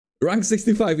Rank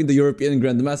 65 in the European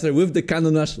Grandmaster with the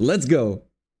Cannon Rush. Let's go!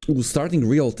 Ooh, starting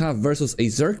real tough versus a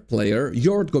Zerg player,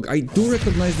 Yordgog. I do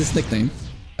recognize this nickname.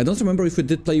 I don't remember if we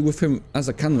did play with him as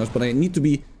a Cannon Rush, but I need to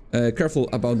be careful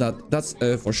about that. That's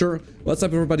for sure. What's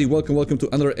up, everybody? Welcome to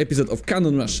another episode of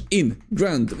Cannon Rush in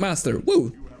Grandmaster.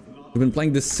 Woo! We've been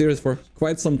playing this series for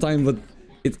quite some time, but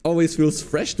it always feels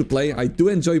fresh to play. I do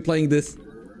enjoy playing this.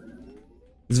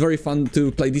 It's very fun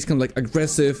to play these kind of like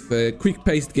aggressive,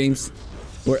 quick-paced games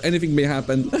where anything may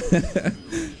happen. And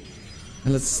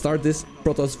let's start this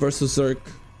Protoss versus Zerg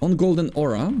on Golden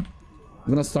Aura. I'm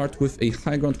gonna start with a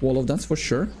high ground wall of that's for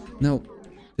sure. Now,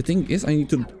 the thing is, I need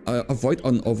to avoid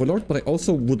an Overlord, but I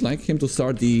also would like him to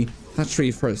start the hatchery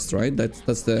first, right?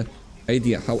 That's the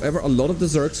idea. However, a lot of the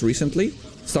Zergs recently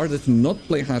started to not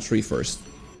play hatchery first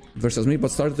versus me,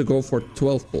 but started to go for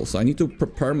 12 pulls. So I need to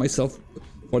prepare myself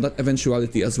for that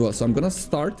eventuality as well. So I'm gonna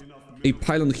start a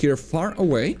pylon here far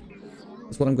away.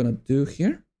 That's what I'm gonna do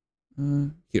here.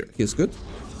 Here, he's good.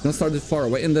 I'm gonna start it far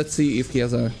away and let's see if he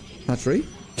has a hatchery.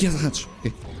 He has a hatch.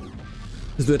 Okay.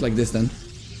 Let's do it like this then.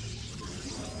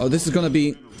 Oh, this is gonna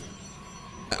be...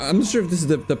 I'm not sure if this is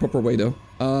the proper way though.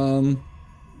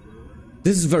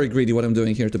 This is very greedy what I'm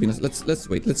doing here, to be honest. Let's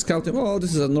wait. Let's scout him. Oh,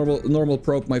 this is a normal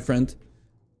probe, my friend.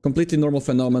 Completely normal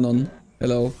phenomenon.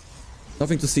 Hello.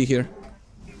 Nothing to see here.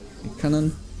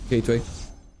 Cannon. Gateway.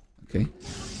 Okay.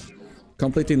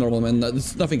 Completely normal, man.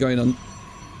 There's nothing going on.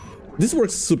 This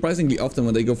works surprisingly often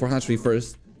when they go for hatchery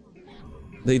first.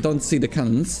 They don't see the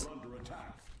cannons.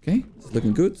 Okay, it's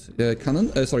looking good.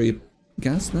 Sorry,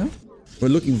 gas now. We're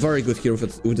looking very good here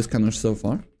with this cannon so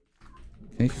far.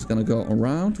 Okay, he's gonna go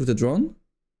around with the drone.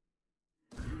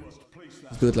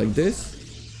 Let's do it like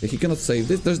this. Okay, he cannot save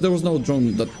this. There was no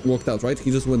drone that walked out, right?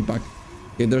 He just went back.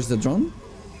 Okay, there's the drone.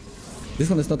 This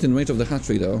one is not in range of the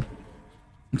hatchery though.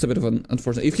 It's a bit of an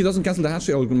unfortunate. If he doesn't cancel the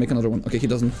hatchery, I'll make another one. Okay, he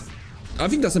doesn't. I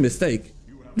think that's a mistake.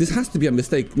 This has to be a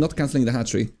mistake, not cancelling the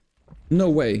hatchery. No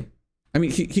way. I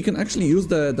mean, he can actually use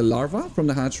the larva from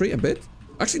the hatchery a bit.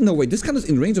 Actually, no way. This kind of is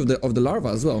in range of the larva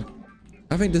as well.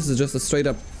 I think this is just a straight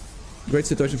up great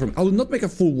situation for me. I will not make a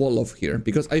full wall off here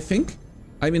because I think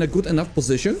I'm in a good enough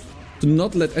position to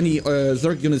not let any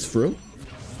Zerg units through.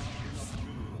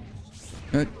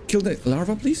 Kill the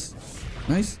larva, please.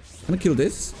 Nice. Gonna kill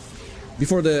this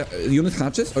before the unit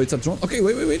hatches. Oh, it's a drone. Okay,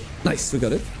 wait. Nice, we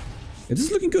got it. Yeah, this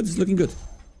is looking good. This is looking good.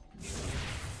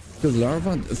 Kill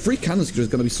larva. Free cannons here is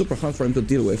gonna be super hard for him to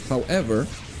deal with. However,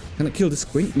 can I kill this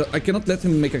queen? No, I cannot let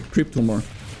him make a creep tumor.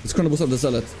 It's gonna boost up the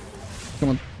zealot. Come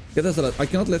on, get the zealot. I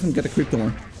cannot let him get a creep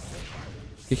tumor.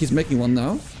 Okay, he's making one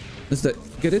now. Let's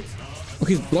get it. Oh,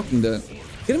 he's blocking the.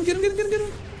 Get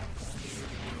him.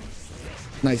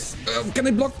 Nice. Can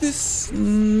I block this?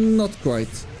 Not quite.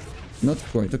 Not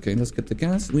quite. Okay, let's get the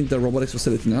gas. We need the robotics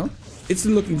facility now. It's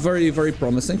looking very, very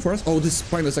promising for us. Oh, this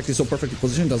pylon is actually so perfectly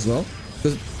positioned as well.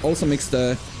 Because it also makes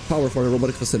the power for the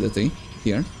robotic facility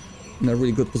here in a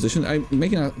really good position. I'm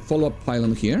making a follow-up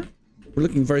pylon here. We're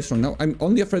looking very strong now. I'm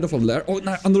only afraid of a lair. Oh,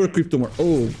 no, another creep tumor.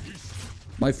 Oh,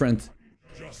 my friend.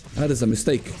 That is a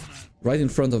mistake. Right in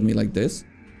front of me like this.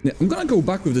 Yeah, I'm gonna go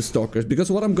back with the stalkers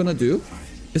because what I'm gonna do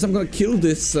is I'm gonna kill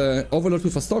this overlord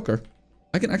with a stalker.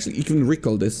 I can actually even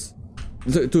recall this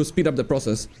to speed up the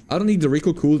process. I don't need the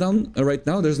recall cooldown right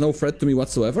now. There's no threat to me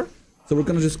whatsoever. So we're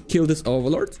gonna just kill this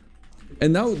overlord.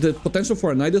 And now the potential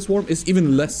for a Nidus Swarm is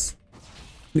even less.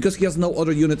 Because he has no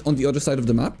other unit on the other side of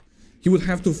the map. He would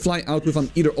have to fly out with an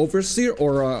either Overseer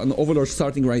or an Overlord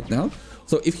starting right now.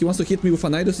 So if he wants to hit me with a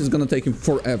Nidus, it's gonna take him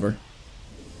forever.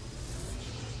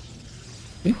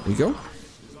 Okay, here we go.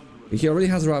 He already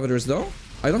has Ravagers though.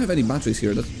 I don't have any batteries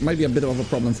here. That might be a bit of a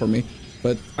problem for me.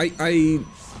 But I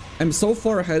am so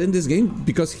far ahead in this game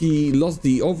because he lost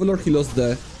the Overlord, he lost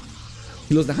the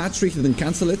hatchery, he didn't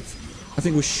cancel it. I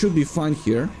think we should be fine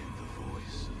here.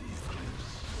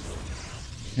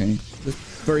 Okay, just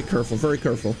very careful, very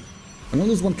careful. I'm gonna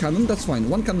lose one cannon, that's fine.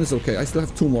 One cannon is okay. I still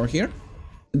have two more here.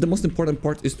 The most important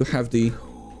part is to have the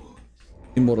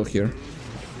Immortal here.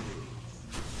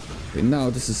 Okay, now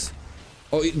this is...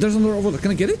 Oh, there's another Overlord.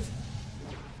 Can I get it?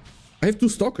 I have two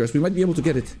stalkers. We might be able to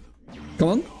get it. Come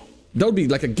on. That would be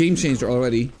like a game changer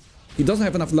already. He doesn't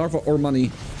have enough larva or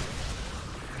money.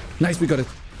 Nice, we got it.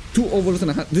 Two Overlords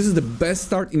and a hat. This is the best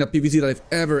start in a PvZ that I've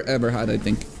ever had, I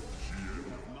think.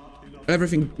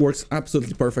 Everything works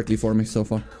absolutely perfectly for me so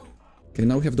far. Okay,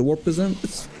 now we have the Warp Prism.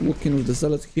 Let's walk in with the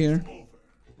Zealot here.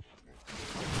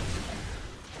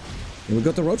 Okay, we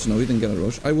got a Roach. No, we didn't get a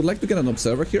Roach. I would like to get an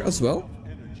Observer here as well.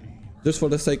 Just for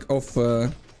the sake of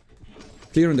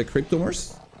clearing the creep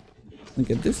tumors. And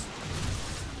get this.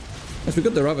 Yes, we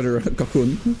got the Ravager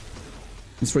Cocoon.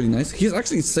 It's really nice. He's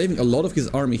actually saving a lot of his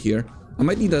army here. I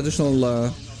might need additional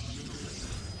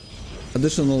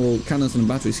cannons and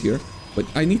batteries here, but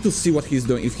I need to see what he's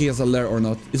doing, if he has a lair or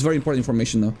not. It's very important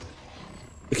information now.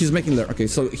 He's making lair. Okay,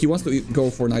 so he wants to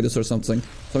go for Nidus or something.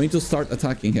 So I need to start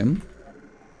attacking him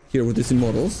here with these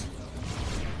immortals.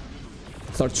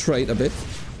 Start trade a bit.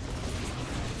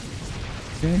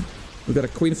 Okay, we got a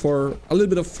queen for a little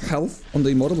bit of health on the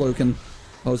immortal, but we can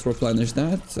always replenish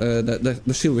that.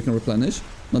 The shield we can replenish,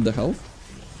 not the health.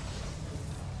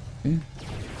 Okay,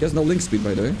 he has no link speed,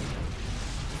 by the way.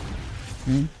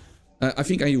 Okay. I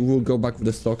think I will go back with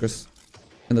the Stalkers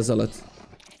and the Zealot.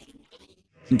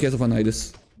 In case of a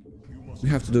Nidus. We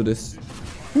have to do this.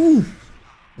 Woo!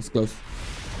 That's close.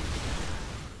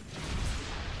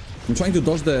 I'm trying to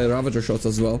dodge the Ravager shots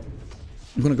as well.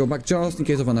 I'm gonna go back just in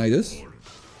case of a Nidus.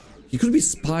 He could be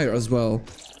Spire as well.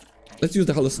 Let's use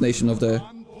the hallucination of the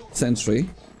Sentry.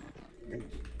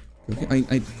 Okay,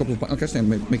 I couple of... Okay, actually I'm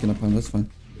making a pound, that's fine.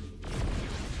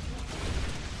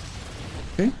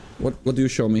 Okay, what do you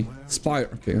show me? Spire,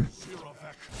 okay.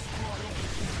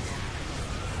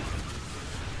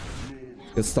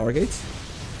 Get Stargate.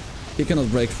 He cannot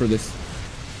break through this.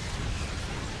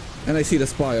 And I see the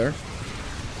Spire.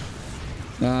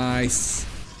 Nice.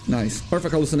 Nice.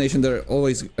 Perfect hallucination there.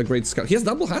 Always a great scout. He has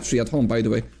double hatchery at home, by the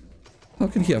way. How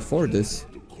can he afford this?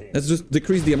 Let's just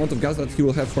decrease the amount of gas that he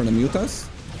will have for the mutas.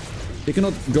 He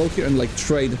cannot go here and like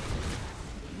trade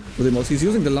with the most. He's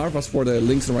using the larvas for the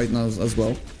links right now as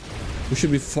well. We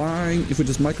should be fine if we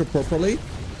just micro properly.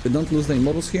 We don't lose the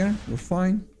immortals here. We're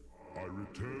fine.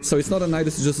 So it's not a Nidus,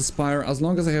 it's just a Spire. As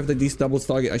long as I have these double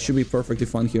target, I should be perfectly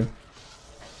fine here.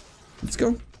 Let's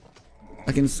go.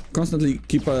 I can constantly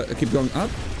keep going up.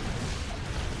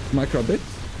 Micro a bit.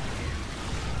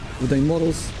 With the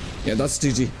immortals. Yeah, that's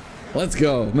GG. Let's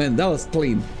go. Man, that was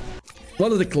clean.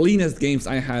 One of the cleanest games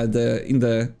I had in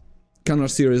the Cannar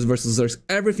series versus Zergs.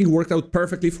 Everything worked out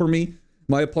perfectly for me.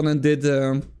 My opponent did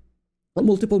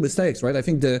multiple mistakes, right? I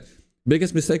think the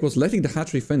biggest mistake was letting the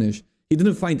hatchery finish. He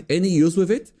didn't find any use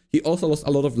with it. He also lost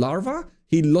a lot of larva.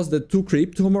 He lost the 2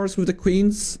 creep tumors with the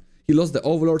queens. He lost the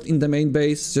overlord in the main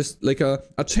base. Just like a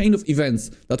chain of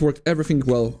events that worked everything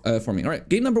well for me. All right,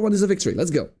 game number 1 is a victory. Let's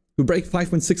go. We break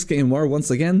 5.6k MR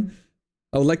once again.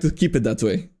 I would like to keep it that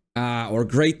way. Our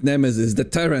great nemesis, the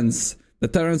Terrans. The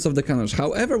Terrans of the Cannars.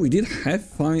 However, we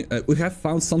have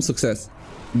found some success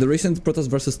in the recent Protoss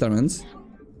versus Terrans.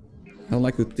 I would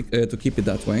like to keep it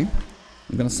that way.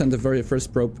 I'm gonna send the very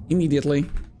first probe immediately.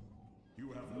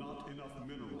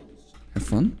 Have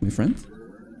fun, my friend.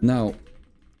 Now,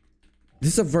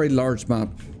 this is a very large map.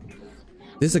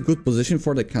 This is a good position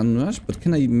for the cannon rush, but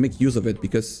can I make use of it?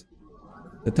 Because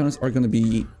the Terrans are gonna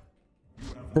be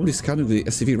probably scouting the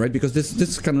SCV, right? Because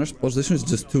this cannon rush position is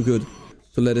just too good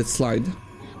to let it slide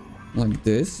like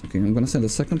this. Okay, I'm gonna send a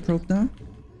second probe now.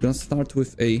 I'm gonna start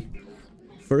with a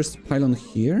first pylon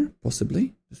here,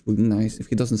 possibly. This would be nice if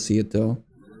he doesn't see it though.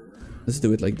 Let's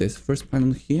do it like this. First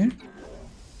pylon here.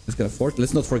 Let's get a fort.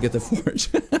 Let's not forget the forge.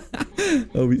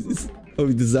 Oh, it's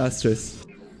disastrous.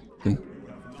 Okay.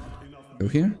 Go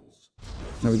here.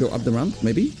 Now we go up the ramp,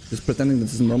 maybe. Just pretending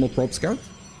this is a normal probe scout.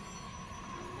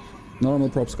 Normal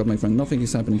probe scout, my friend. Nothing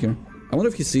is happening here. I wonder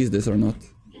if he sees this or not.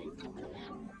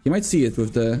 He might see it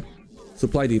with the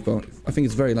supply depot. I think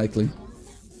it's very likely.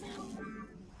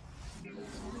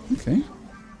 Okay.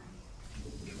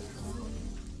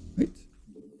 Wait.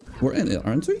 We're in it,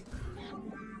 aren't we?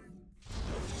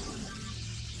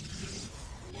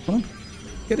 Come on.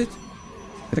 Get it.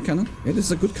 Get a cannon. Yeah, this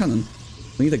is a good cannon.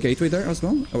 We need a gateway there as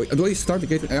well. Oh, wait. Do I start the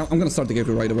gateway? I'm gonna start the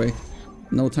gateway right away.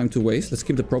 No time to waste. Let's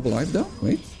keep the probe alive though.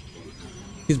 Wait.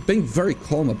 He's being very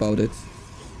calm about it.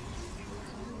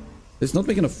 He's not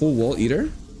making a full wall either.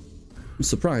 I'm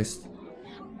surprised.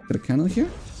 Got a cannon here?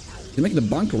 He's making a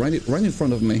bunker right in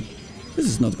front of me. This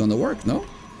is not gonna work, no?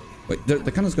 Wait,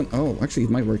 the cannon's gonna... Oh, actually, it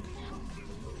might work.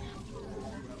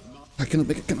 I cannot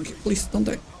make a cannon here. Please, don't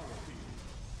die.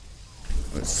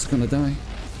 Oh, it's gonna die.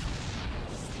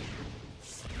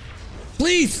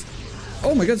 Please!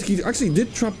 Oh my god, he actually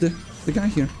did trap the guy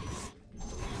here.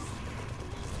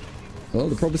 Well,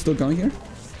 the probe is still going here.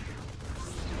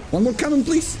 One more cannon,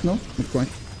 please! No, not quite.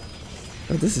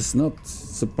 Oh, this is not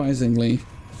surprisingly...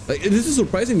 this is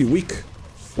surprisingly weak,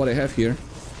 what I have here.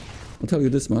 I'll tell you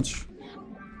this much.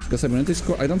 Because cybernetics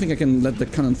core, I don't think I can let the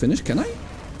cannon finish, can I?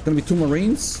 Gonna be 2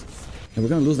 marines. Yeah, we're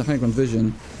gonna lose the high ground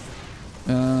vision.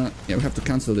 Yeah, we have to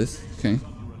cancel this. Okay.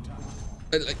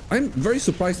 I'm very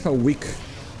surprised how weak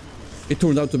it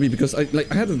turned out to be, because I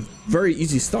had a very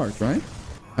easy start, right?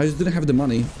 I just didn't have the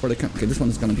money for the okay, this one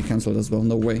is gonna be cancelled as well.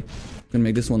 No way. Can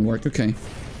make this one work. Okay.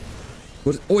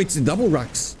 What? Oh, it's a double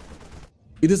racks.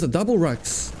 It is a double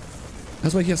racks.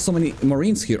 That's why he has so many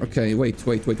Marines here. Okay, wait.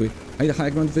 I need a high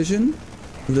ground vision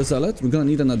with the Zealot. We're gonna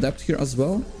need an Adept here as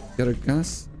well. Get our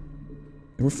gas.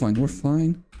 Yeah, we're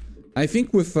fine. I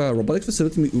think with Robotic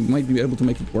Facility, we might be able to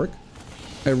make it work.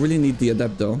 I really need the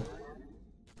Adept though.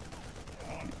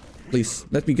 Please,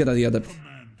 let me get the Adept.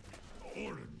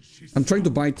 I'm trying to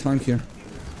buy time here.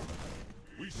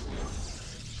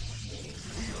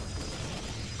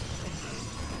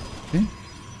 Okay.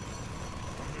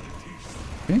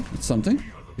 Okay, that's something.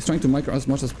 He's trying to micro as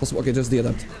much as possible. Okay, just the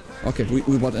Adept. Okay,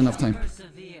 we bought enough time.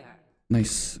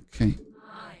 Nice. Okay.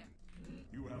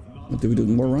 What do we do?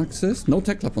 More Raxes? No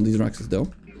tech clap on these Raxes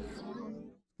though.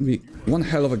 Be one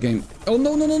hell of a game. Oh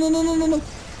no.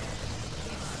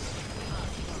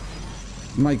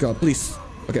 My god, please.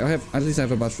 Okay, at least I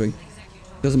have a battery.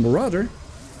 There's a Marauder.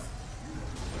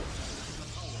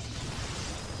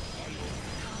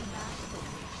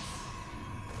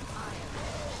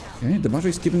 Okay, the battery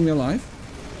is keeping me alive.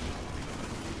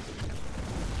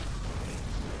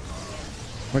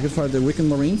 If I can fire the Wicked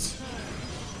Marines.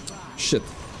 Shit.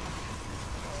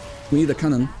 We need a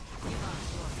cannon.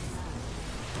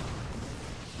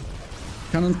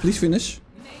 Cannon, please finish.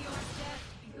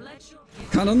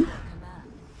 Cannon,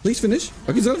 please finish.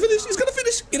 Okay, he's gonna finish. He's gonna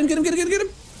finish. Get him.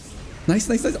 Nice.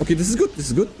 Okay, this is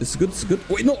good.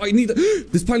 Wait, no, I need...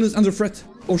 This pylon is under threat.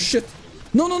 Oh, shit.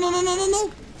 No.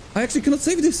 I actually cannot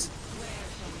save this.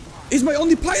 It's my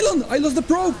only pylon. I lost the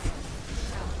probe.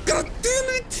 God damn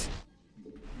it.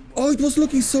 Oh, it was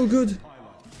looking so good.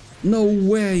 No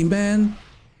way, man.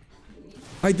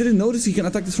 I didn't notice he can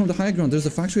attack this from the high ground. There's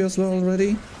a factory as well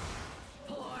already.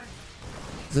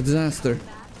 It's a disaster.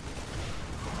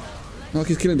 Oh,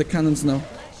 he's killing the cannons now.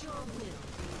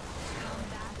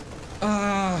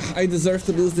 Ah, I deserve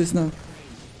to lose this now.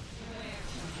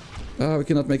 Ah, we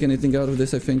cannot make anything out of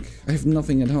this, I think. I have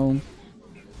nothing at home.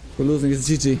 We're losing. It's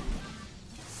GG.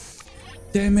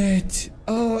 Damn it.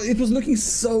 Oh, it was looking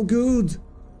so good. It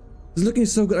was looking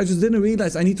so good. I just didn't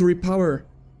realize I need to repower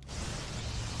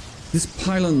this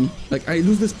pylon. Like, I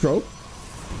lose this probe.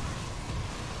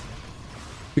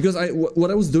 Because what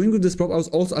I was doing with this probe, I was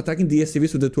also attacking the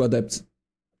SCVs with the 2 Adepts.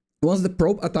 Once the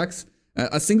probe attacks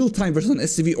a single time versus an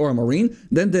SCV or a Marine,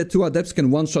 then the 2 Adepts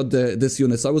can one-shot this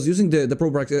unit. So I was using the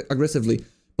probe aggressively.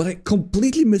 But I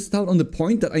completely missed out on the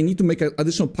point that I need to make an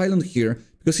additional pylon here,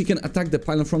 because he can attack the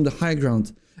pylon from the high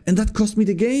ground. And that cost me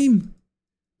the game.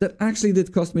 That actually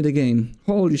did cost me the game.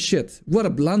 Holy shit. What a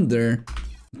blunder.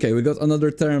 Okay, we got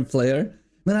another Terran player.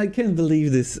 Man, I can't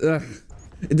believe this.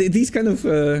 These kind of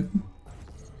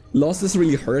losses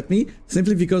really hurt me,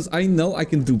 simply because I know I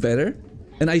can do better.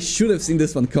 And I should have seen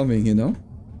this one coming, you know?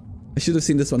 I should have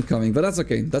seen this one coming, but that's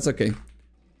okay. That's okay.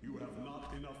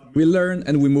 We learn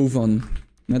and we move on.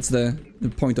 That's the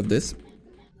point of this.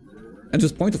 And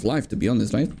just point of life, to be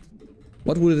honest, right?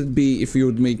 What would it be if you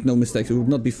would make no mistakes? It would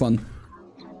not be fun.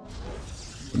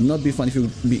 It would not be fun if you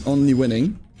would be only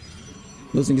winning.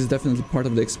 Losing is definitely part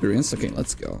of the experience. Okay,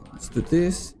 let's go. Let's do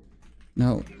this.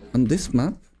 Now, on this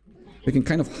map, we can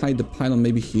kind of hide the pylon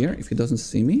maybe here if he doesn't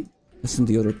see me. That's in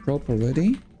the other probe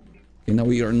already. Okay, now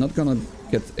we are not gonna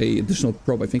get a additional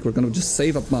probe. I think we're gonna just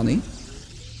save up money.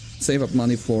 Save up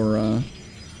money for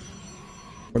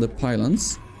the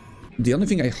pylons. The only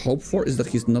thing I hope for is that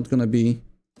he's not gonna be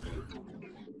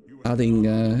adding...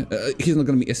 he's not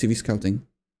gonna be SCV scouting.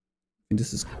 I think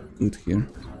this is good here.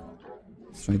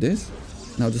 Let's try this.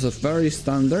 Now this is a very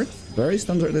standard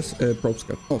probe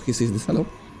scout. Oh, he sees this. Hello.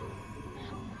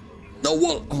 No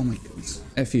wall! Oh my goodness.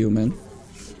 F you, man.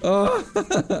 Oh.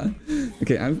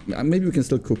 Okay, maybe we can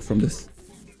still cook from this.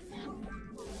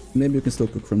 Maybe we can still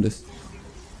cook from this.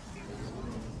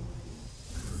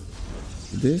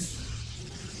 This.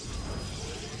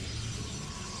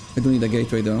 I don't need a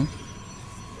gateway though.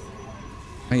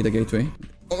 I need a gateway.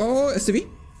 Oh, SCV?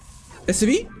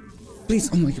 SCV? Please,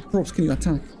 oh my god, probes, can you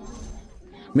attack?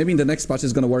 Maybe in the next patch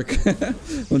it's gonna work.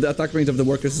 When the attack range of the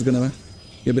workers is gonna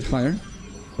be a bit higher.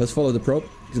 Let's follow the probe.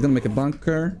 He's gonna make a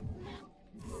bunker.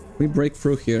 We break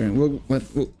through here.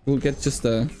 We'll get just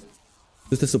the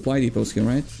supply depots here,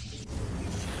 right?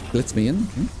 Let's me in.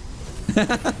 Okay.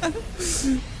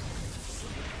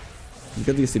 We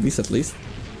got the SCVs at least.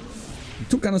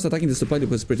 2 cannons attacking the supply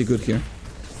depot is pretty good here.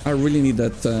 I really need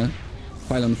that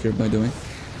pylon here, by the way.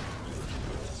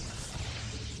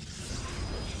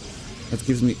 That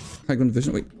gives me high ground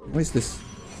vision. Wait, why is this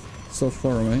so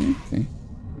far away? Okay.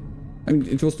 I mean,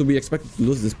 it was to be expected to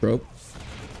lose this probe.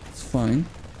 It's fine.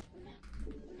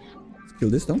 Let's kill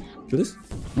this though. Kill this.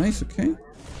 Nice, okay.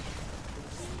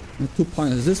 2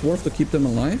 pylons. Is this worth to keep them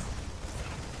alive?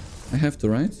 I have to,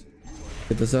 right?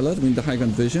 Get the Zealot. We need the high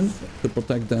ground vision to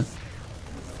protect the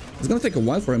It's gonna take a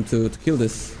while for him to kill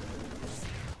this.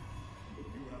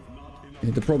 Okay,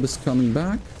 the probe is coming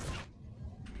back.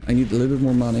 I need a little bit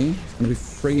more money. It's gonna be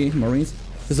 3 marines.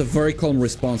 This is a very calm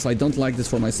response. I don't like this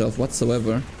for myself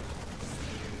whatsoever.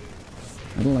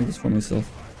 I don't like this for myself.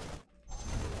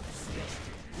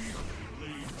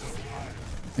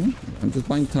 Okay, I'm just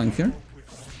buying time here.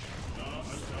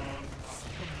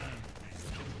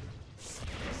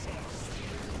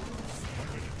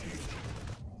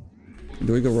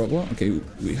 Do we go robo? Okay,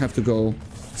 we have to go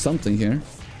something here.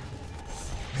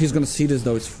 He's gonna see this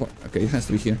though. It's okay. It has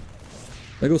to be here.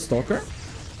 Let's go Stalker.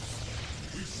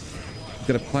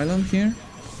 Got a pylon here.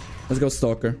 Let's go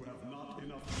Stalker.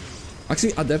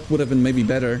 Actually, Adept would have been maybe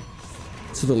better.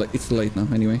 It's too late. It's too late now.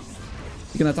 Anyway,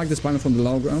 you can attack this pylon from the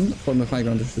low ground, from the high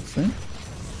ground, I should say.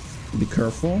 Be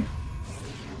careful.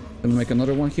 Let me make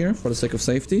another one here for the sake of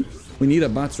safety. We need a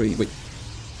battery. Wait,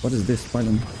 what is this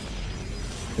pylon?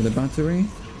 Get a battery.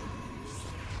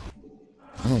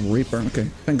 Oh, Reaper. Okay,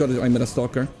 thank God I made a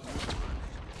Stalker.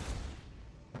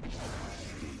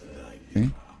 Okay,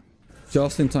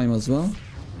 just in time as well.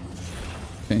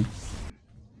 Okay,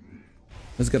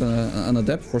 let's get an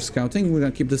Adept for scouting. We're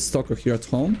gonna keep this Stalker here at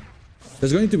home.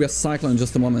 There's going to be a Cyclone in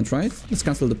just a moment, right? Let's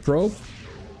cancel the probe.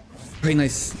 Very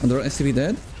nice. Under SCV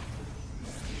dead.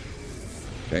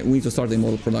 Okay, we need to start the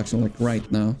immortal production like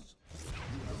right now.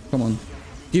 Come on,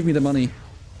 give me the money.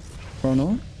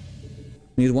 Chrono.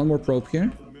 Need one more probe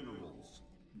here.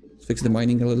 Let's fix the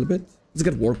mining a little bit. Let's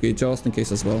get Warp Gate just in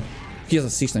case as well. He has a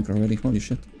siege tank already. Holy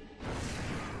shit.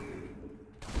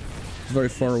 It's very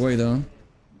far away though.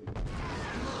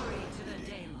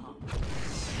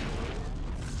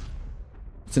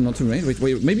 Is it not too late?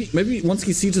 Wait. Maybe once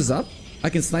he sieges up,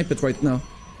 I can snipe it right now.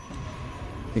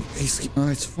 It's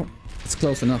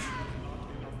close enough.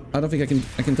 I don't think I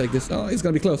can take this. Oh, it's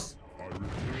gonna be close.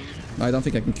 I don't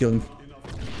think I can kill him.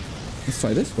 Let's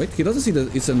try this. Wait, he doesn't see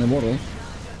that it's an immortal.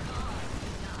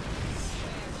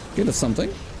 Okay, that's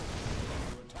something.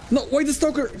 No, wait, the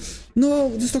Stalker!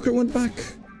 No, the Stalker went back.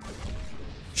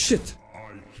 Shit.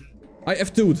 I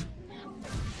F2'd.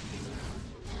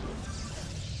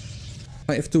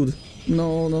 I F2'd.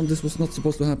 No, this was not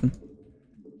supposed to happen.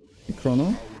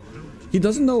 Chrono. He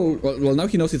doesn't know. Well, now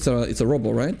he knows it's a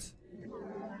robo, right?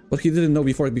 But he didn't know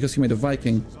before because he made a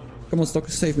Viking. Come on,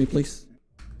 Stalker, save me, please.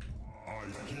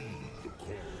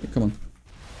 Okay, come on.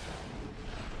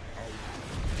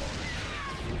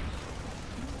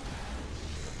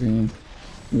 Okay.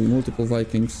 Multiple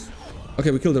Vikings.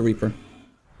 Okay, we killed the Reaper.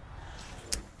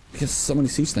 He has so many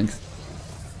siege tanks.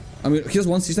 I mean, he has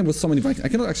one siege tank with so many Vikings. I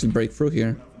cannot actually break through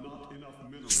here.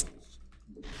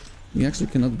 We actually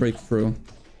cannot break through.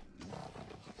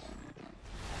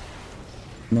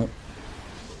 No.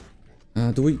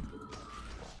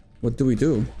 What do we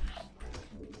do?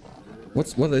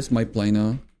 What is my play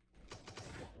now?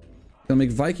 Gonna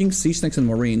make Vikings, siege tanks, and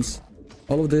marines.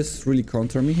 All of this really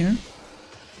counter me here.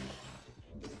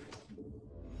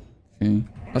 Okay.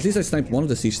 At least I sniped one of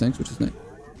the siege tanks, which is nice.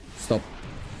 Stop.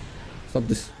 Stop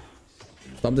this.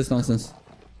 Stop this nonsense.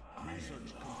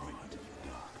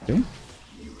 Okay.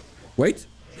 Wait.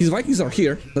 His Vikings are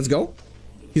here. Let's go.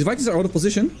 His Vikings are out of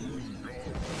position.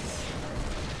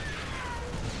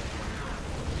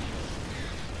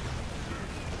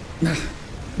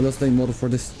 We lost the immortal for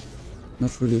this.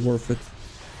 Not really worth it.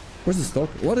 Where's the stock?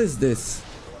 What is this?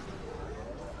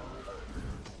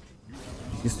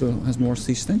 He still has more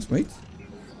siege tanks. Wait.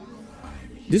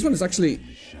 This one is actually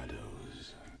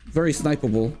very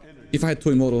snipeable. If I had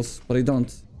 2 immortals, but I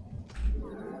don't.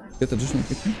 Get additional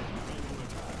kicker.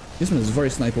 This one is very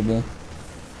snipeable.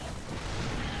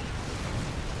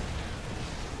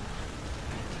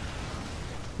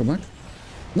 Go back.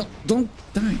 No, don't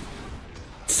die.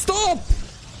 Stop!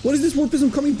 What is this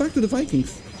warpism coming back to the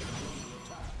Vikings?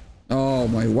 Oh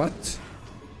my, what?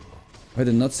 I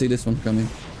did not see this one coming.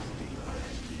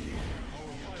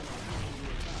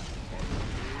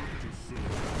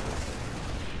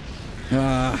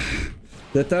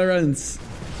 The Terrans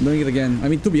doing it again. I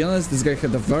mean, to be honest, this guy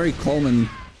had a very calm and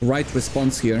right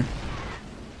response here.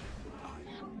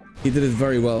 He did it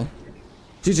very well.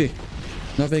 GG.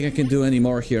 Nothing I can do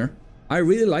anymore here. I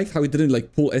really liked how he didn't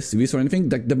like pull SCVs or anything.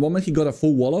 Like the moment he got a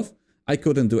full wall off, I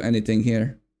couldn't do anything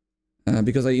here.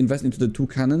 Because I invest into the 2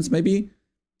 cannons maybe.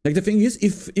 Like the thing is,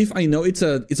 if I know it's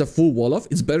a full wall off,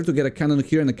 it's better to get a cannon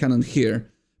here and a cannon here.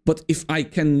 But if I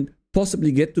can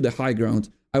possibly get to the high ground,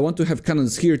 I want to have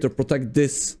cannons here to protect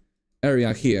this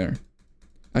area here.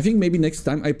 I think maybe next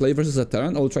time I play versus a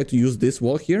Terran, I'll try to use this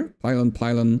wall here. Pylon,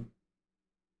 pylon.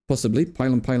 Possibly.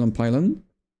 Pylon, pylon, pylon.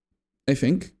 I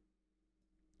think.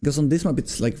 Because on this map,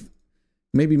 it's like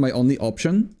maybe my only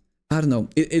option. I don't know.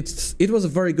 It was a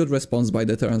very good response by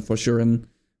the Terran for sure, and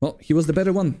well, he was the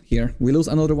better one here. We lose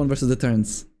another one versus the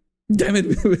Terrans. Damn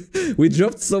it, we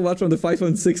dropped so much from the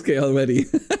 5.6k already.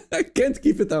 I can't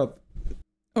keep it up.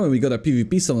 Oh, and we got a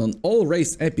PvP summon on all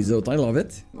race episode. I love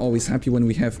it. Always happy when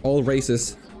we have all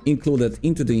races included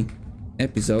into the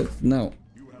episode. Now,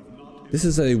 this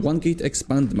is a 1 gate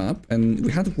expand map, and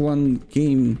we had one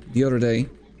game the other day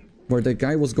where the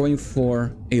guy was going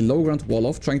for a low ground wall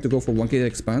off, trying to go for 1 gate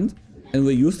expand, and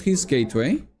we used his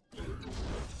gateway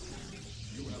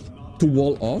to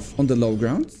wall off on the low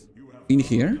ground in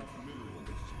here.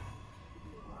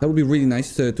 That would be really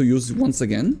nice to use once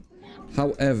again.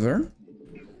 However,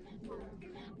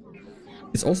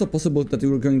 it's also possible that we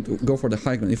were going to go for the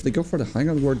high ground. If they go for the high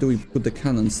ground, where do we put the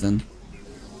cannons then?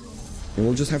 Okay,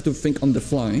 we'll just have to think on the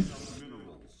fly.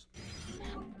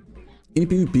 In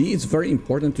PvP, it's very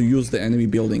important to use the enemy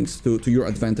buildings to your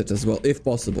advantage as well, if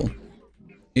possible.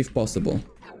 If possible.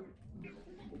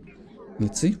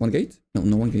 Let's see, 1 gate? No,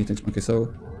 no 1 gate. Okay,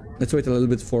 so let's wait a little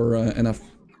bit for enough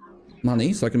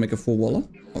money so I can make a full wall.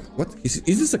 Oh, what? Is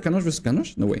this a Kanosh versus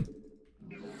Kanosh? No way.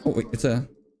 Oh, wait, it's a...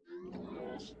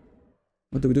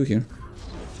 What do we do here?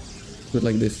 Do it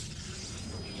like this.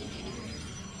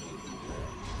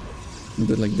 We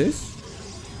do it like this.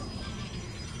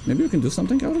 Maybe we can do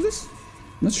something out of this?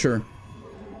 Not sure.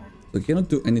 So we cannot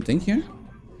do anything here.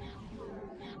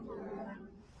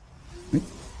 Wait.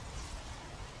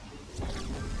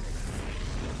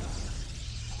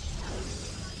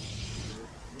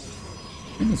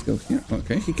 Okay, let's go here.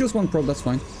 Okay, he kills one probe, that's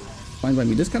fine. Fine by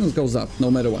me. This cannon goes up, no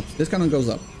matter what. This cannon goes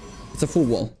up. It's a full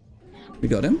wall. We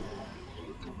got him.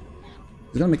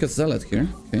 He's gonna make a zealot here.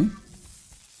 Okay.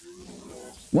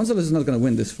 One zealot is not gonna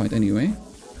win this fight anyway.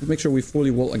 Let's make sure we fully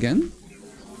wall again.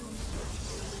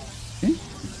 Okay,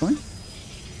 that's fine.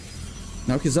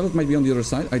 Now his zealot might be on the other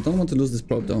side. I don't want to lose this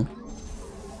probe though.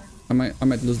 I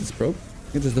might lose this probe.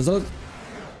 Okay, just the zealot.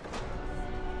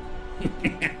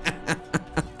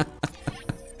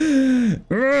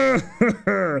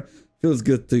 Feels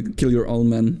good to kill your own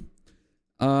man.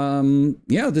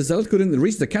 Yeah, the zealot couldn't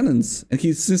reach the cannons, and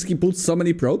since he pulled so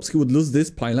many probes, he would lose this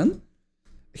pylon.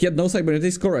 He had no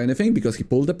cybernetic score or anything because he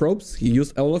pulled the probes. He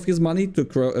used all of his money to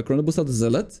chrono boost out the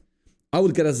zealot. I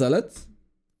would get a zealot.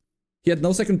 He had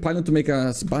no second pylon to make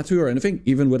a battery or anything,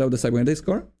 even without the cybernetic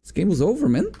score. This game was over,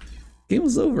 man. Game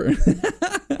was over.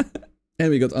 And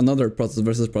we got another Protoss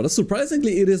versus Protoss.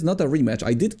 Surprisingly, it is not a rematch.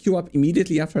 I did queue up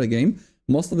immediately after the game.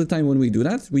 Most of the time when we do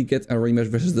that, we get a rematch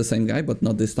versus the same guy, but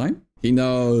not this time. He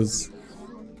knows.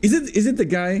 Is it the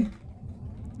guy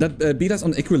that beat us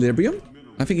on Equilibrium?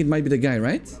 I think it might be the guy,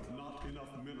 right?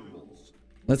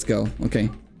 Let's go. Okay.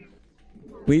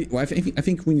 I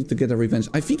think we need to get a revenge.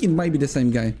 I think it might be the same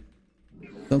guy.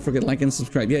 Don't forget like and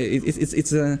subscribe. Yeah,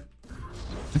 it's a...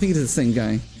 I think it is the same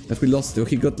guy that we lost to.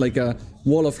 He got like a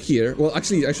wall of here. Well,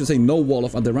 actually, I should say no wall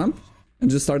of at the ramp. And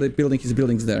just started building his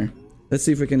buildings there. Let's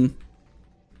see if we can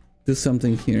do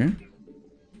something here.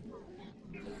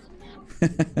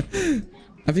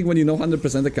 I think when you know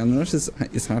 100% the cannon rush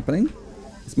is happening,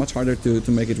 it's much harder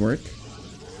to make it work.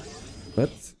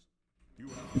 But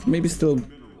we can maybe still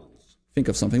think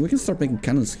of something. We can start making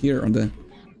cannons here on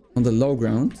the low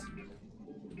ground.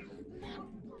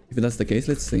 If that's the case,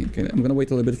 let's see. Okay, I'm gonna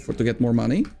wait a little bit to get more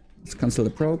money. Let's cancel the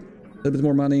probe. A little bit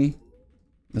more money.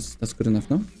 That's good enough,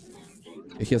 no?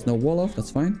 Okay, he has no wall off.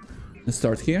 That's fine. Let's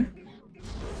start here.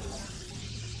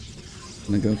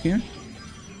 I'm gonna go here.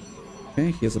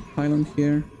 Okay, he has a pylon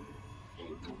here.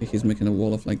 Okay, he's making a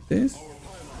wall off like this.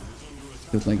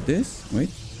 Do it like this. Wait.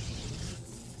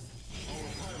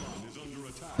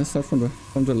 Let's start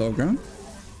from the low ground.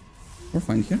 We're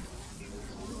fine here.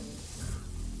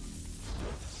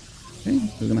 Okay,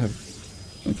 we're gonna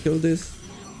kill this.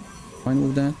 Fine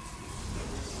with that.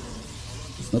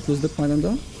 Let's not lose the pylon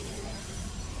though.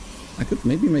 I could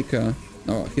maybe make a...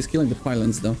 Oh, he's killing the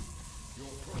pylons though.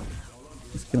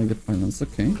 He's killing the pylons,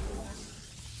 okay.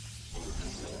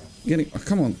 Oh,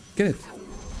 come on, get it.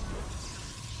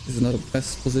 This is not the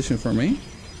best position for me.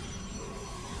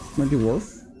 Might be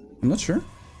worth. I'm not sure.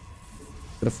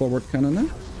 Get a forward cannon there.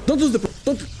 Don't lose the...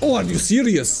 Don't... Oh, are you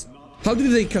serious? How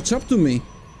did they catch up to me?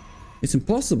 It's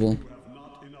impossible.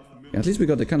 Yeah, at least we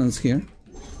got the cannons here.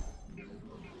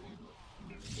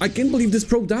 I can't believe this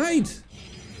probe died.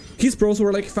 His probes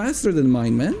were like faster than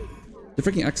mine, man. The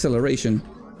freaking acceleration.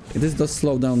 Okay, this does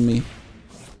slow down me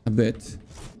a bit.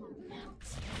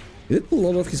 He did pull a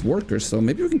lot of his workers, so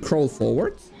maybe we can crawl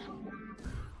forward.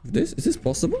 Is this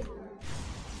possible?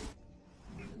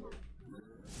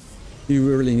 You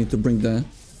really need to bring the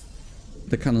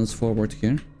cannons forward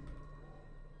here.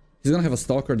 He's gonna have a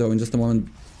stalker though in just a moment.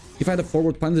 If I had a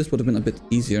forward pylon, this would have been a bit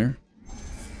easier.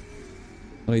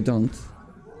 But I don't.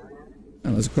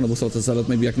 Oh, there's a Chronobus Auto Zealot.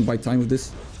 Maybe I can buy time with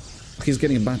this. Oh, he's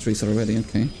getting batteries already,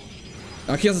 okay.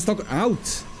 He has a stock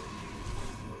out!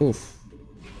 Oof.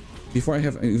 Before I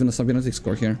have even a cybernetic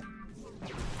score here.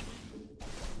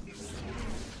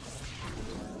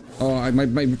 Oh, my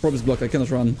probe is blocked. I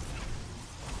cannot run.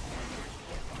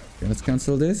 Okay, let's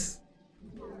cancel this.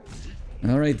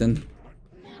 Alright then.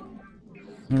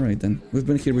 Alright then. We've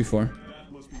been here before.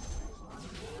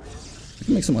 I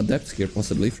can make some adepts here,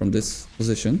 possibly, from this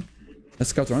position. Let's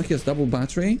scout around. He has double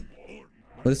battery.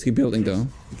 What is he building, though?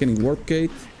 He's getting warp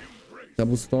gate.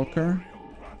 Double stalker.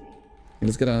 Okay,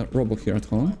 let's get a robot here at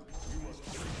home.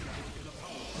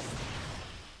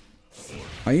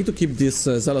 I need to keep this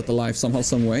zealot alive somehow,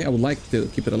 some way. I would like to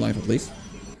keep it alive at least.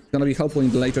 It's gonna be helpful in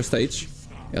the later stage.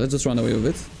 Yeah, let's just run away with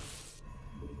it.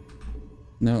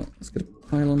 Now, let's get a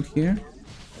pylon here.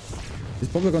 It's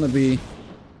probably gonna be...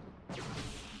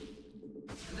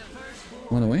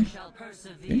 One away.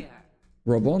 Okay.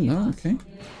 Robo, no, okay.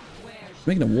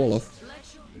 Making a wall off.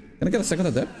 Can I get a second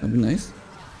adept? That'd be nice.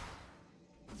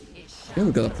 Okay,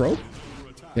 we got a probe.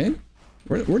 Okay.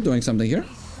 We're doing something here.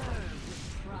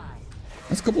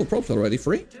 That's a couple of probes already.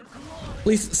 Free.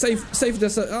 Please, save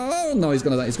this. Oh, no, he's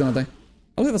gonna die. He's gonna die.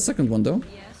 I'll have a second one, though.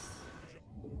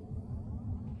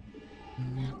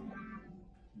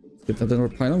 Let's get that other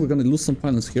pylon. We're gonna lose some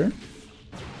pylons here.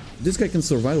 If this guy can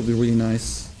survive, it'll be really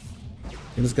nice.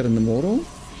 Okay, let's get an immortal.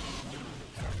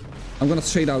 I'm gonna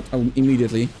shade out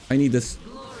immediately. I need this.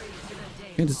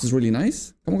 Okay, this is really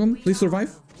nice. Come on, come on. Please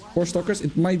survive. 4 stalkers.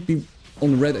 It might be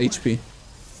on red HP.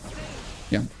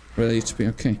 Yeah, red HP.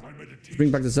 Okay. Let's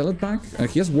bring back the zealot back.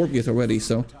 He has warp gate already,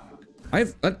 so I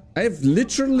have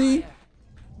literally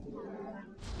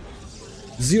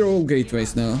 0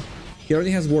 gateways now. He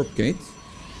already has warp gate.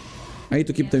 I need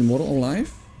to keep the immortal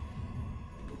alive.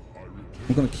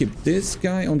 I'm gonna keep this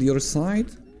guy on the other side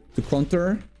to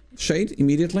counter shade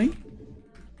immediately.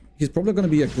 He's probably gonna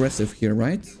be aggressive here,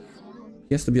 right?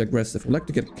 He has to be aggressive. I'd like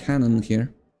to get cannon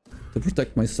here to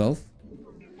protect myself.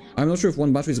 I'm not sure if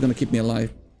one battery is gonna keep me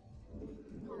alive.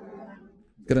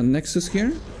 Get a Nexus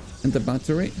here and the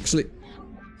battery. Actually,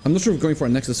 I'm not sure if going for a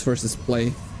Nexus first is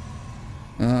play.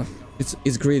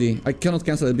 It's greedy. I cannot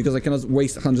cancel it because I cannot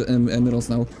waste 100 emeralds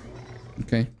now.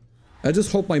 Okay. I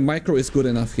just hope my micro is good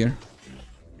enough here.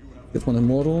 Get one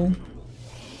immortal.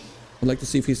 I'd like to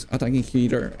see if he's attacking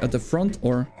either at the front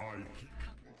or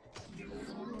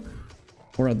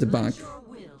at the back.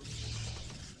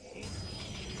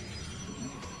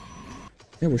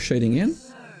 Yeah, we're shading in.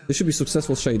 This should be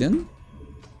successful shade in.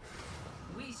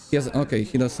 He has... Okay,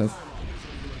 he does have...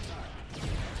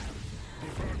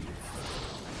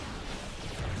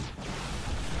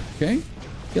 Okay.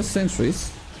 He has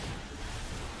sentries.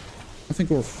 I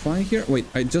think we're fine here. Wait,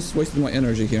 I just wasted my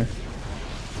energy here.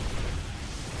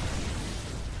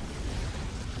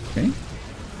 Okay.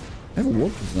 I have a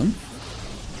warp with them.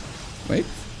 Wait.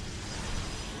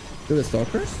 Do the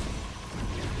stalkers?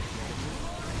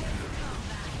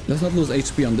 Let's not lose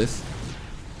HP on this.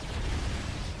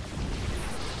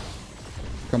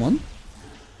 Come on.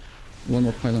 One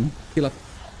more pylon. Heal up.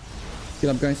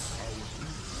 Heal up, guys.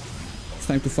 It's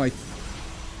time to fight.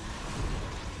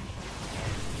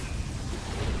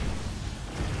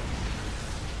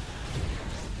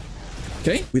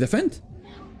 Okay, we defend.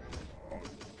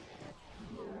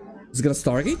 Let's get a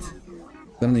Stargate.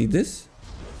 Gonna need this.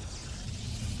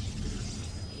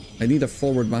 I need a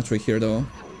forward battery here, though.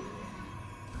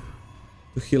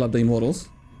 To heal up the immortals.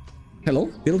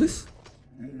 Hello? Build this?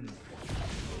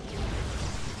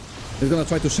 He's gonna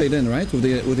try to shade in, right? With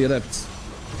the adepts.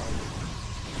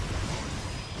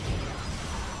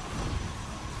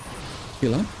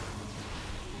 Heal up.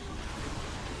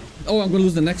 Oh, I'm gonna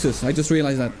lose the Nexus. I just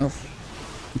realized that. Oh.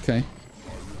 Okay.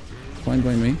 Fine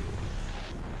by me.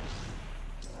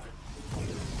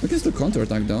 I can still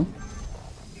counterattack though.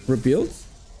 Rebuild?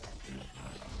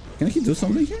 Can he do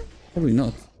something here? Probably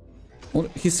not. Oh,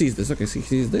 he sees this. Okay, so he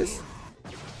sees this.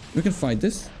 We can fight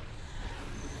this.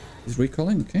 He's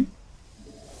recalling, okay.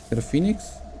 Get a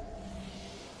Phoenix.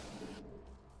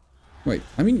 Wait,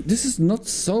 I mean, this is not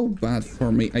so bad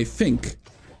for me, I think.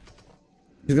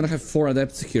 He's gonna have 4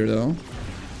 adepts here though.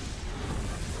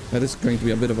 That is going to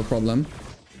be a bit of a problem.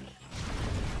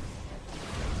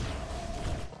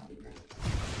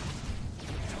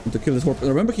 To kill this warp.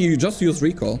 Remember, he just used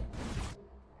recall.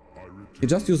 He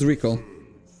just used recall.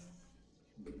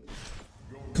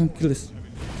 Come kill this.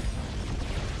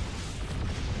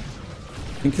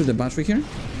 Can you kill the battery here?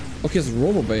 Oh, he has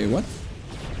Robo Bay. What?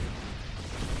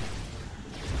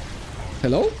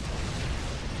 Hello?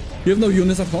 You have no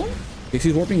units at home? Okay,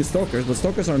 he's warping his Stalkers, but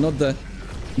Stalkers are not the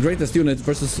greatest unit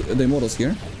versus the Immortals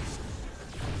here.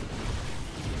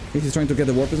 Okay, he's trying to get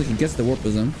the Warp Prism. He gets the Warp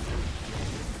Prism.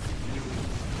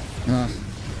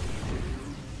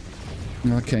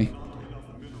 Okay.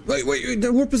 Wait,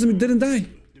 the Warp Prism didn't die.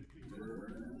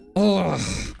 Oh,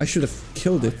 I should have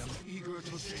killed it.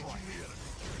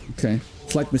 Okay,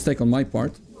 slight mistake on my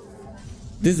part.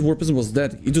 This Warp Prism was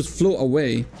dead. It just flew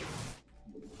away.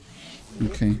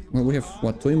 Okay, well, we have,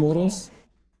 what, 2 Immortals?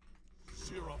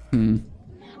 Yeah,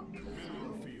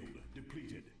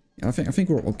 I think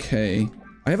we're okay.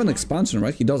 I have an expansion,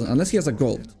 right? He doesn't, unless he has a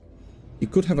gold. He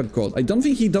could have a gold. I don't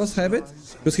think he does have it,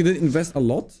 because he did invest a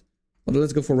lot. But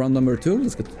let's go for round number 2.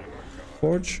 Let's get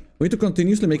Forge. We need to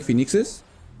continuously make Phoenixes.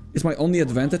 It's my only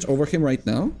advantage over him right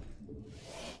now.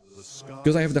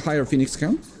 Because I have the higher Phoenix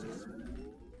count.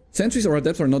 Sentries or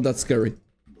Adepts are not that scary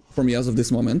for me as of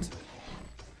this moment.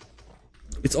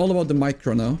 It's all about the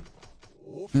micro now.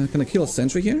 Can I kill a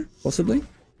Sentry here? Possibly?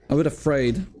 I'm a bit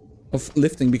afraid of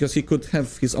lifting because he could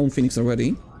have his own Phoenix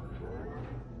already.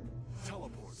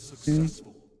 Okay. Let's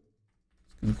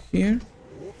go here.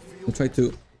 We'll try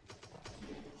to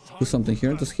do something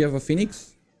here. Does he have a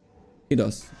Phoenix? He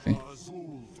does. Okay.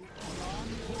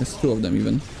 There's 2 of them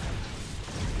even.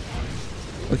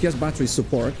 But he has battery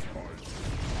support.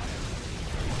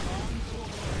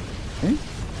 Okay.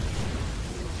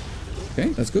 Okay,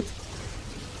 that's good.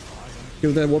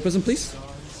 Kill the Warp Prism, please.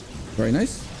 Very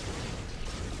nice.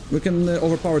 We can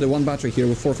overpower the 1 battery here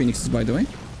with 4 Phoenixes, by the way.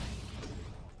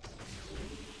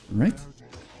 Alright.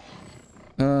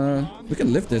 We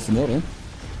can lift this Immortal.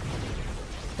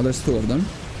 Oh, there's 2 of them.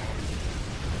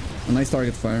 A nice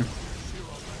target fire.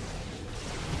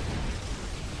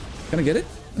 Can I get it?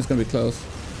 It's gonna be close.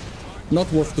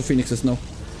 Not worth 2 Phoenixes, no.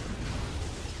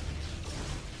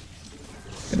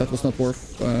 Okay, that was not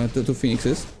worth 2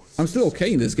 Phoenixes. I'm still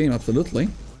okay in this game, absolutely.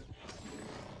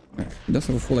 Right, he does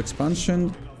have a full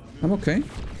expansion. I'm okay.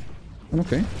 I'm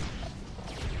okay.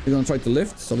 We're gonna try to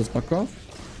lift, so let's back off.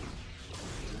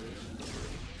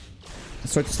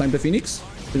 Let's try to snipe the Phoenix.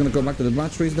 We're gonna go back to the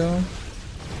batteries though.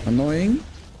 Annoying.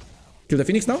 Kill the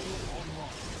Phoenix now.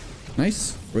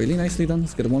 Nice. Really nicely done.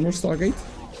 Let's get 1 more Stargate.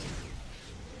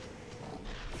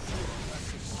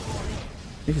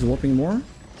 Okay, he's warping more.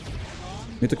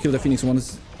 Need to kill the Phoenix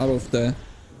once out of the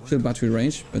shield battery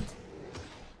range, but...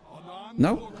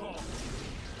 No?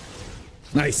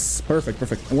 Nice. Perfect,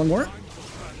 perfect. And 1 more?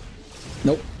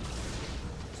 Nope.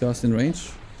 Just in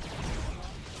range.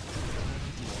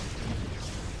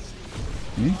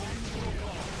 Okay.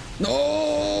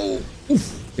 No!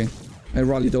 Oof. Okay. I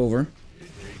rallied over.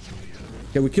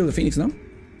 Okay, we kill the Phoenix now.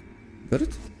 Got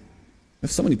it? I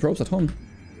have so many probes at home.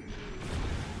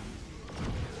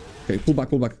 Okay, pull back,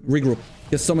 regroup.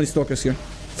 There's so many Stalkers here.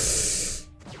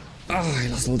 Ah, I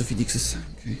lost all the Phoenixes.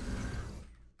 Okay.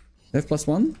 They have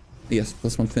 +1? Yes,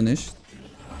 +1 finished.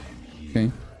 Okay.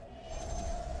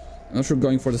 I'm not sure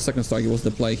going for the second Stargate was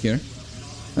the play here.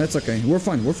 That's okay. We're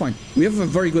fine, we're fine. We have a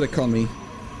very good economy.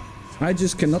 I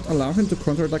just cannot allow him to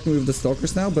counterattack me with the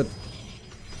Stalkers now, but...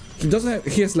 He doesn't have...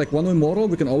 He has like 1 Immortal.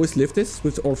 We can always lift this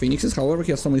with all Phoenixes. However,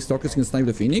 he has so many Stalkers he can snipe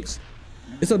the Phoenix.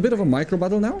 It's a bit of a micro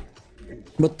battle now.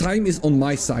 But time is on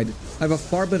my side. I have a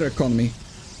far better economy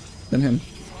than him.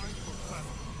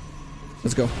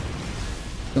 Let's go.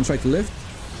 Gonna try to lift.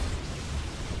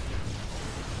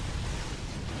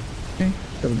 Okay.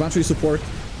 Have a battery support.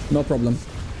 No problem.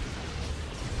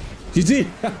 GG!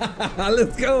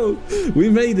 Let's go! We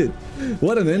made it!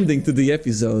 What an ending to the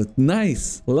episode.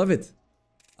 Nice! Love it.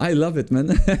 I love it, man.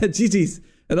 GG's.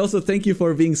 And also thank you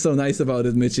for being so nice about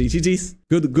it, Mitchie. GG's.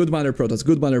 Good manner, Protoss.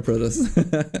 Good manner,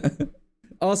 Protoss.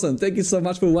 Awesome. Thank you so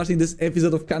much for watching this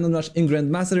episode of Cannon Rush in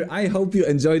Grandmaster. I hope you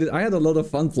enjoyed it. I had a lot of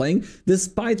fun playing,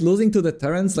 despite losing to the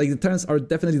Terrans. Like, the Terrans are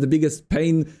definitely the biggest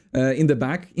pain in the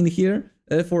back in here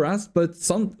for us. But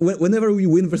whenever we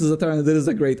win versus a Terran, that is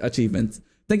a great achievement.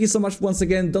 Thank you so much once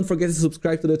again. Don't forget to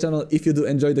subscribe to the channel if you do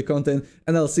enjoy the content.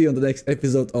 And I'll see you on the next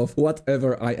episode of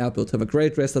whatever I upload. Have a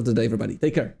great rest of the day, everybody.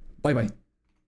 Take care. Bye-bye.